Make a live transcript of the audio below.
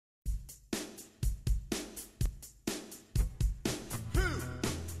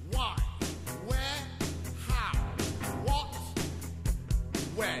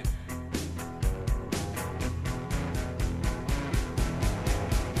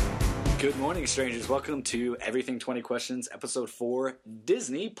Good morning, strangers. Welcome to Everything 20 Questions, Episode 4,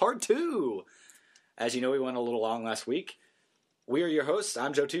 Disney, Part 2. As you know, we went a little long last week. We are your hosts.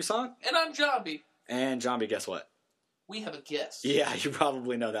 I'm Joe Toussaint. And I'm Jambi. And Jambi, guess what? We have a guest. Yeah, you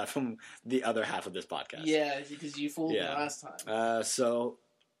probably know that from the other half of this podcast. Yeah, because you fooled me last time. So,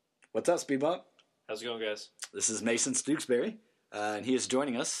 what's up, Speed Bump? How's it going, guys? This is Mason Stooksbury, and he is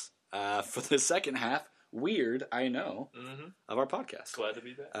joining us for the second half, weird, I know, of our podcast. Glad to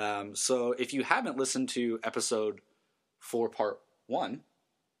be back. So if you haven't listened to episode 4, part 1,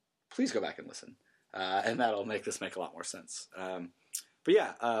 please go back and listen. And that'll make this make a lot more sense. But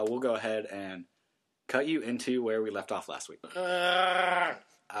yeah, we'll go ahead and cut you into where we left off last week.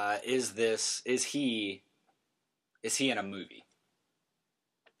 Is he in a movie?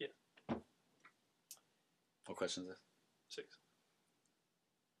 Yeah. What question is this? 6.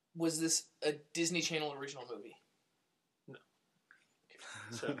 Was this a Disney Channel original movie? No.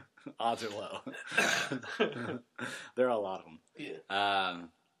 So odds are low. There are a lot of them. Yeah.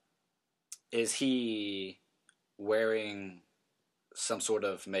 Is he wearing some sort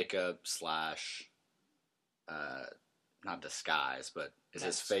of makeup slash, not disguise, but is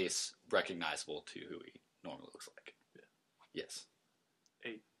his face recognizable to who he normally looks like? Yeah. Yes.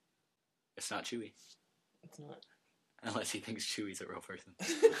 8. It's not Chewie. It's not. Unless he thinks Chewie's a real person.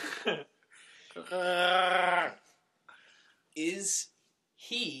 Is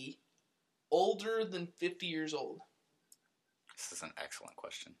he older than 50 years old? This is an excellent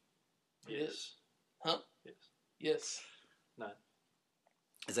question. Yes. Huh? Yes. Yes. 9.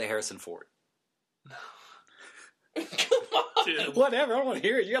 Is it Harrison Ford? Come on. 10. Whatever, I don't want to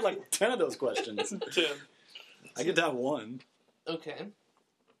hear it. You got like 10 of those questions. 10. I get to have one. Okay.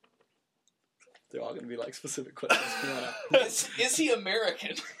 They're all going to be like specific questions. Is he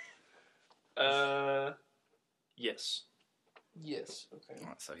American? Yes. Yes. Okay.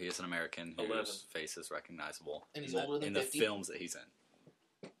 So he is an American 11. whose face is recognizable And he's in older than the 50? films that he's in.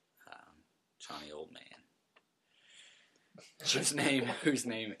 Johnny Old Man. whose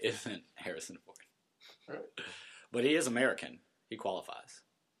name isn't Harrison Ford. Right. But he is American. He qualifies.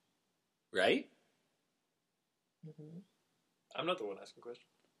 Right? Mm-hmm. I'm not the one asking questions.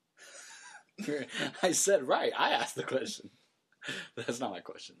 I said right. I asked the question. That's not my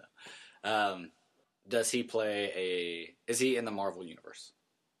question, though. Does he play is he in the Marvel Universe?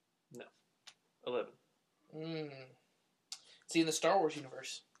 No. 11. Is he in the Star Wars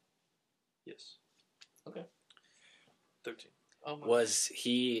universe? Yes. Okay. 13. Oh my. Was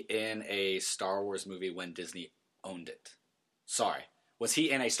he in a Star Wars movie when Disney owned it? Sorry. Was he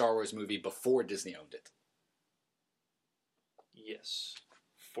in a Star Wars movie before Disney owned it? Yes.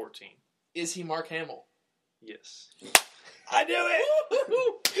 14. Is he Mark Hamill? Yes. I knew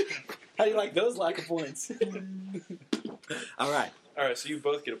it! How do you like those lack of points? All right. Alright, so you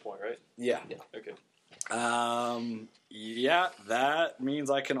both get a point, right? Yeah. Okay. Yeah, that means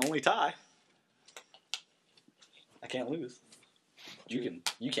I can only tie. I can't lose. You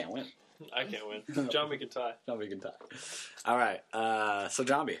can't win. I can't win. John, we can tie. Jambi can tie. All right. So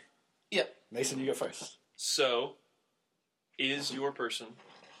Jambi. Yep. Mason, you go first. So, is your person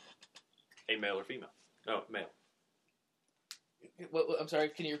a male or female? No, male. What, I'm sorry,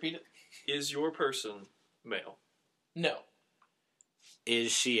 can you repeat it? Is your person male? No.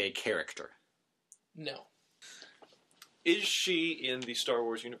 Is she a character? No. Is she in the Star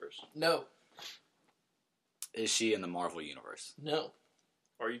Wars universe? No. Is she in the Marvel Universe? No.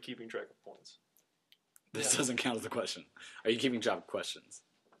 Are you keeping track of points? This Yeah. doesn't count as a question. Are you keeping track of questions?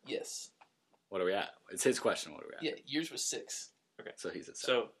 Yes. What are we at? It's his question. What are we at? Yeah, yours was 6. Okay. So he's at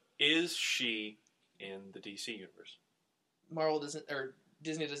 7. So, is she in the DC universe? Marvel doesn't, or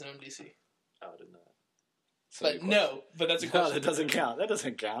Disney doesn't own DC. Oh, I didn't know that. So But your no, but that's a No, question. that doesn't count. That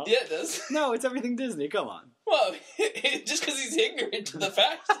doesn't count. Yeah, it does. No, it's everything Disney. Come on. Well, just because he's ignorant to the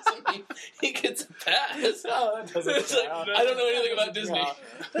facts doesn't mean he gets a pass. No, that doesn't It's like, count. I don't know anything about Disney. No.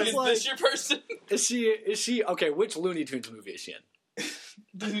 That's Is like, this your person? is she, okay, which Looney Tunes movie is she in?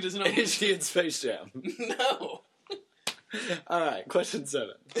 Disney doesn't own Is she in Space Jam? No. All right, question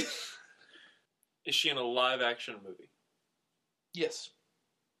 7. Is she in a live action movie? Yes.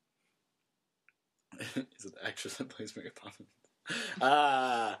 Is it the actress that plays Mary Poppins?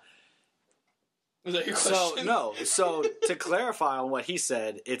 Was that your question? So, no. So, to clarify on what he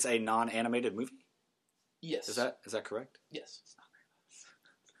said, it's a non-animated movie? Yes. Is that correct? Yes.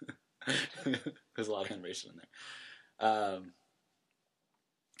 There's a lot of animation in there.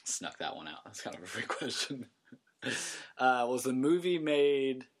 Snuck that one out. That's kind of a free question. Was the movie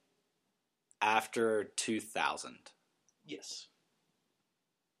made after 2000? Yes.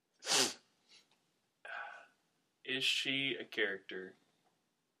 Is she a character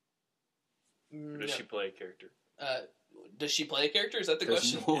Or No. does she play a character? Does she play a character? Is that the There's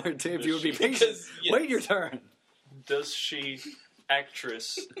question? more, Dave. Does You would be she- patient. Because, yes. Wait your turn. Does she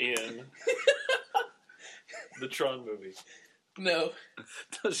actress in the Tron movie? No.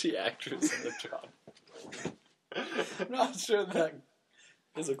 Does she actress in the Tron? I'm not sure that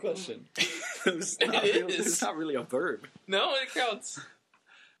is a question. It's not, It really, is. it's not really a verb. No, it counts.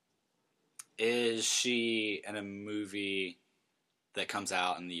 Is she in a movie that comes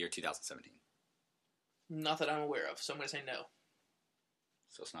out in the year 2017? Not that I'm aware of, so I'm going to say no.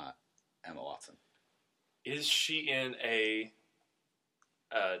 So it's not Emma Watson. Is she in a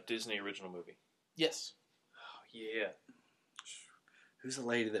Disney original movie? Yes. Oh, yeah. Who's the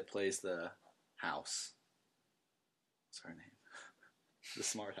lady that plays the house? What's her name? The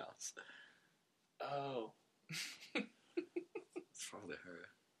smart house. Oh. It's probably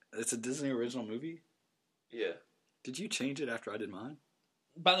her. It's a Disney original movie? Yeah. Did you change it after I did mine?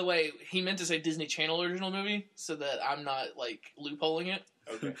 By the way, he meant to say Disney Channel original movie, so that I'm not, like, loopholing it.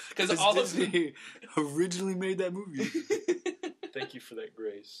 Okay. Because all of Disney originally made that movie. Thank you for that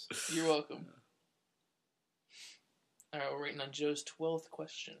grace. You're welcome. Alright, we're waiting on Joe's 12th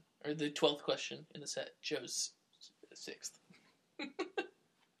question. Or the 12th question in the set. Joe's 6th.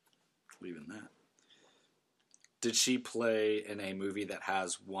 Leaving that. Did she play in a movie that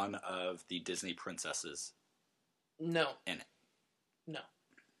has one of the Disney princesses No. in it? No.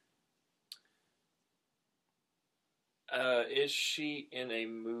 Is she in a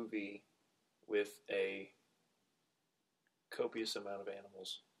movie with a copious amount of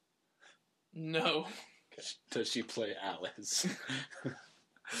animals? No. Does she play Alice?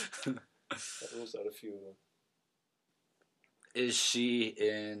 That rules out a few of them. Is she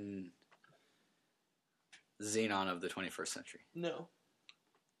in Xenon of the 21st Century? No.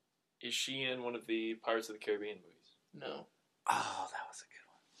 Is she in one of the Pirates of the Caribbean movies? No. Oh, that was a good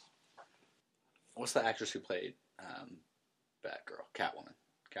one. What's the actress who played Batgirl? Catwoman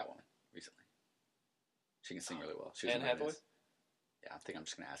recently. She can sing really well. She was Anne in Les Hathaway? Mis. Yeah, I think I'm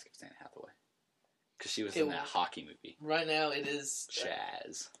just going to ask if it's Anne Hathaway. Because she was It in that was- hockey movie. Right now it is...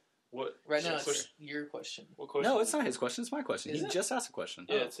 Chaz. What? Right now what it's your question. question? No, it's not his question. It's my question. Is He it? just asked a question.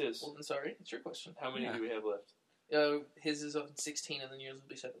 Yeah, it's his. Well, I'm sorry. It's your question. How many Yeah. do we have left? His is on 16 and then yours will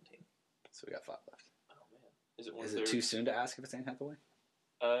be 17. So we got 5 left. Oh man, is it one Is of it their? too soon to ask if it's Anne Hathaway?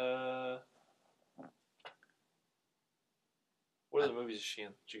 What other movies is she in?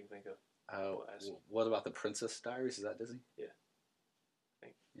 That you can think of? Oh, I see. what about the Princess Diaries? Is that Disney? Yeah.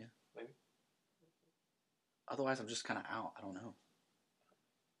 Yeah. Maybe. Otherwise, I'm just kind of out. I don't know.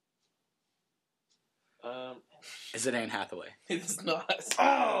 Is it Anne Hathaway? It is not.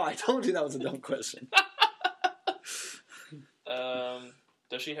 Oh, I told you that was a dumb question.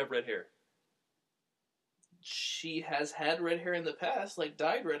 Does she have red hair? She has had red hair in the past, like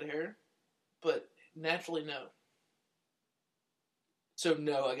dyed red hair, but naturally no. So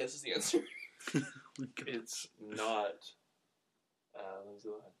no, I guess is the answer. It's not. Lindsay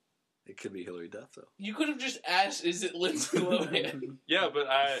Lohan. It could be Hillary Duff, though. You could have just asked, is it Lindsay Lohan? Yeah, but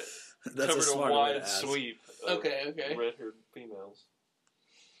I That's covered a smarter way to wide ask. sweep of Okay. red-haired females.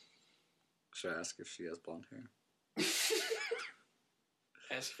 Should I ask if she has blonde hair?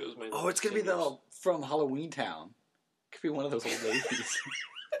 Ask if it was made. Oh, it's gonna be the from Halloween Town. Could be one of those old ladies.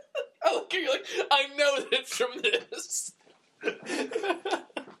 I look at you like, I know that it's from this.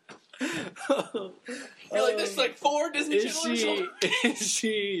 You're like, there's like 4 Disney Is Channel she originals. is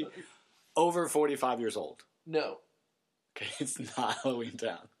she over 45 years old? No. Okay, it's not Halloween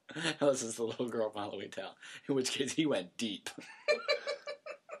Town. Unless it's the little girl from Halloween Town. In which case, he went deep.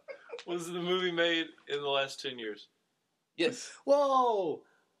 Was the movie made in the last 10 years? Yes. Whoa!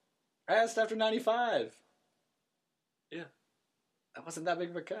 I asked after 95. Yeah. That wasn't that big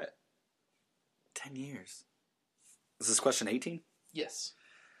of a cut. 10 years. Is this question 18? Yes.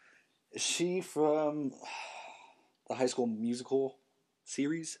 Is she from the High School Musical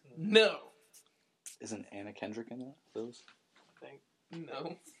series? No. Isn't Anna Kendrick in that? Those? I think.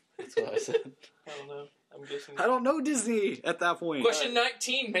 No. That's what I said. I don't know. I'm guessing. I don't know Disney at that point. Question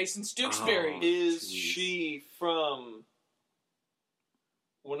 19, Mason Stooksbury. Oh. Is Jeez. she from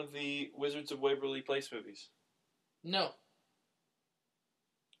one of the Wizards of Waverly Place movies? No.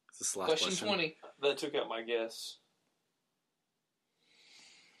 Is this the last Question 20. That took out my guess.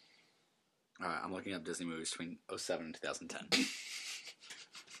 Alright, I'm looking up Disney movies between 07 and 2010.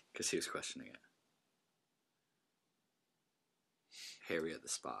 Because he was questioning it. Harriet the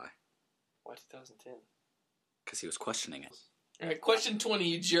Spy. Why 2010? Because he was questioning it. All right, question 20,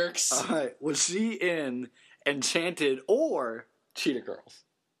 you jerks. Alright, was she in Enchanted or Cheetah Girls?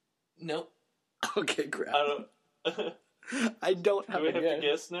 Nope. Okay, crap. I don't. I don't have Do we a have guess. to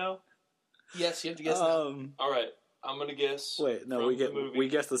guess now? Yes, you have to guess now. All right, I'm gonna guess. Wait, no, from we the movie. we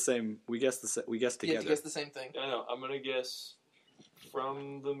guess the same. We guess we guess You have together. to guess the same thing. I know. I'm gonna guess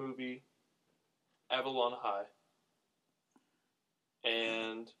from the movie Avalon High,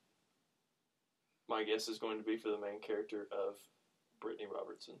 and my guess is going to be for the main character of Brittany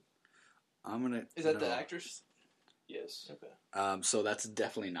Robertson. I'm gonna. Is that no. the actress? Yes. Okay. So that's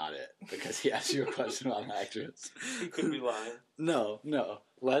definitely not it because he asked you a question about an actress. He could be lying. No.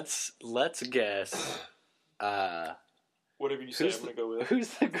 Let's guess. Whatever you say, I'm gonna go with. Who's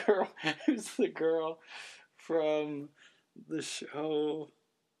the girl? Who's the girl from the show?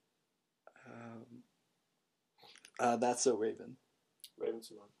 That's So Raven. Raven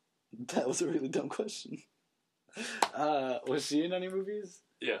Simone. That was a really dumb question. Was she in any movies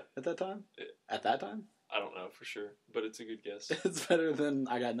Yeah. at that time? Yeah. At that time? I don't know for sure, but it's a good guess. It's better than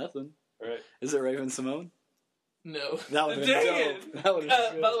I Got Nothing. All right. Is it Raven Simone? No. That would have Dang been it! dope. That would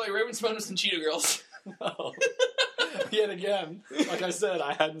have been By the way, Raven Simone was in Cheetah Girls. Oh. Yet again, like I said,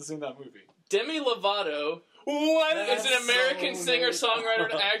 I hadn't seen that movie. Demi Lovato What? is an American so singer, made songwriter,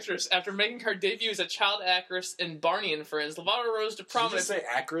 and up. actress. After making her debut as a child actress in Barney and Friends, Lovato rose to Did you prominence. just say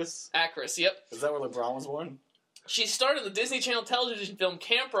actress? Actress, yep. Is that where LeBron was born? She starred in the Disney Channel television film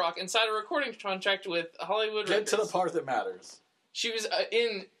Camp Rock and signed a recording contract with Hollywood Get Records. to the part that matters. She was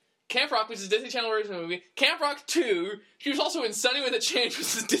in Camp Rock, which is a Disney Channel original movie. Camp Rock 2. She was also in Sunny with a Chance, which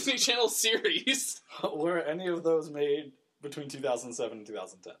is a Disney Channel series. Were any of those made between 2007 and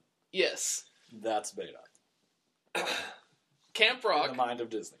 2010? Yes. That's made up. Camp In Rock. the mind of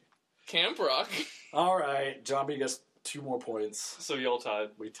Disney. Camp Rock. All right, John B gets 2 more points. So y'all tied.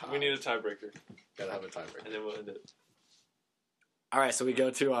 We tied. We need a tiebreaker, Gotta have a tiebreaker. and then we'll end it. All right, so we go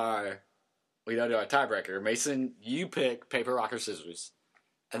to our tiebreaker. Mason, you pick paper, rock, or scissors,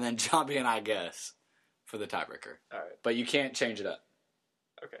 and then John B and I guess for the tiebreaker. All right. But you can't change it up.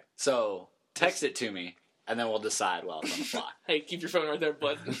 Okay. So text it to me, and then we'll decide while it's on the fly. Hey, keep your phone right there,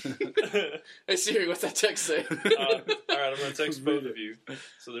 bud. Hey, Siri, what's that text say? All right, I'm going to text both of you,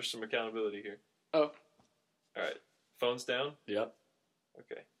 so there's some accountability here. Oh. All right, phones down? Yep.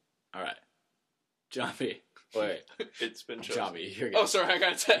 Okay. All right. John B. Wait. It's been chosen. John B. You're Oh, sorry, I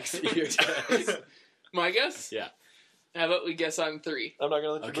got a text. Your text. My guess? Yeah. How about we guess on 3? I'm not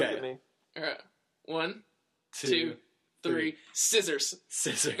going to let you Okay. look at me. All right. 1, 2, 2, 3. Scissors.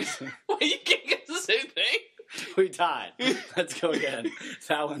 Scissors. Why you can't get the same thing? We tied. Let's go again.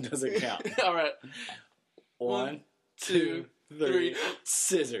 That one doesn't count. All right. 1, 2, 2, 3. 3.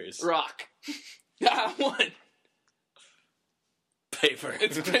 Scissors. Rock. I won. Paper.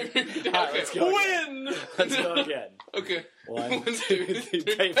 It's paper. Okay. All right, let's go Win! again. Let's go again. Okay. 1, 2, 2, 3.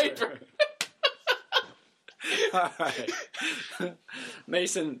 3. Paper. All right.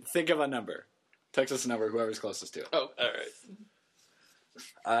 Mason, think of a number. Text us a number, whoever's closest to it. Oh,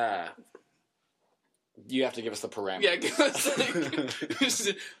 All right. You have to give us the parameters. yeah. Give us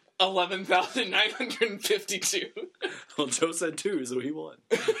like 11,952. Well, Joe said 2, so he won.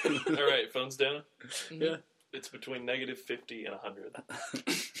 All right, phones down? Yeah. It's between -50 and 100.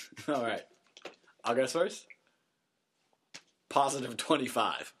 All right. I'll guess first. Positive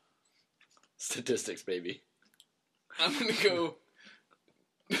 25. Statistics, baby. I'm gonna go.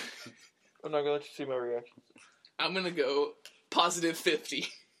 I'm not going to let you see my reaction. I'm gonna go positive 50.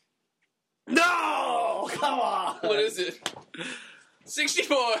 No! Come on! What is it?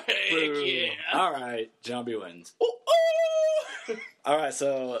 64. Heck Boom. yeah. All right. John B wins. Oh, oh! All right.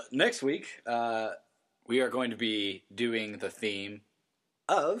 So next week, we are going to be doing the theme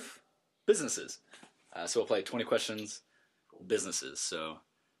of businesses. So we'll play 20 questions, businesses. So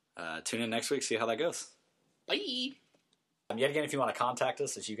tune in next week, see how that goes. Bye. Yet again, if you want to contact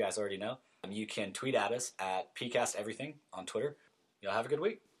us, as you guys already know, you can tweet at us at PCastEverything on Twitter. Y'all have a good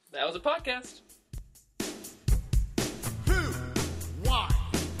week. That was a podcast.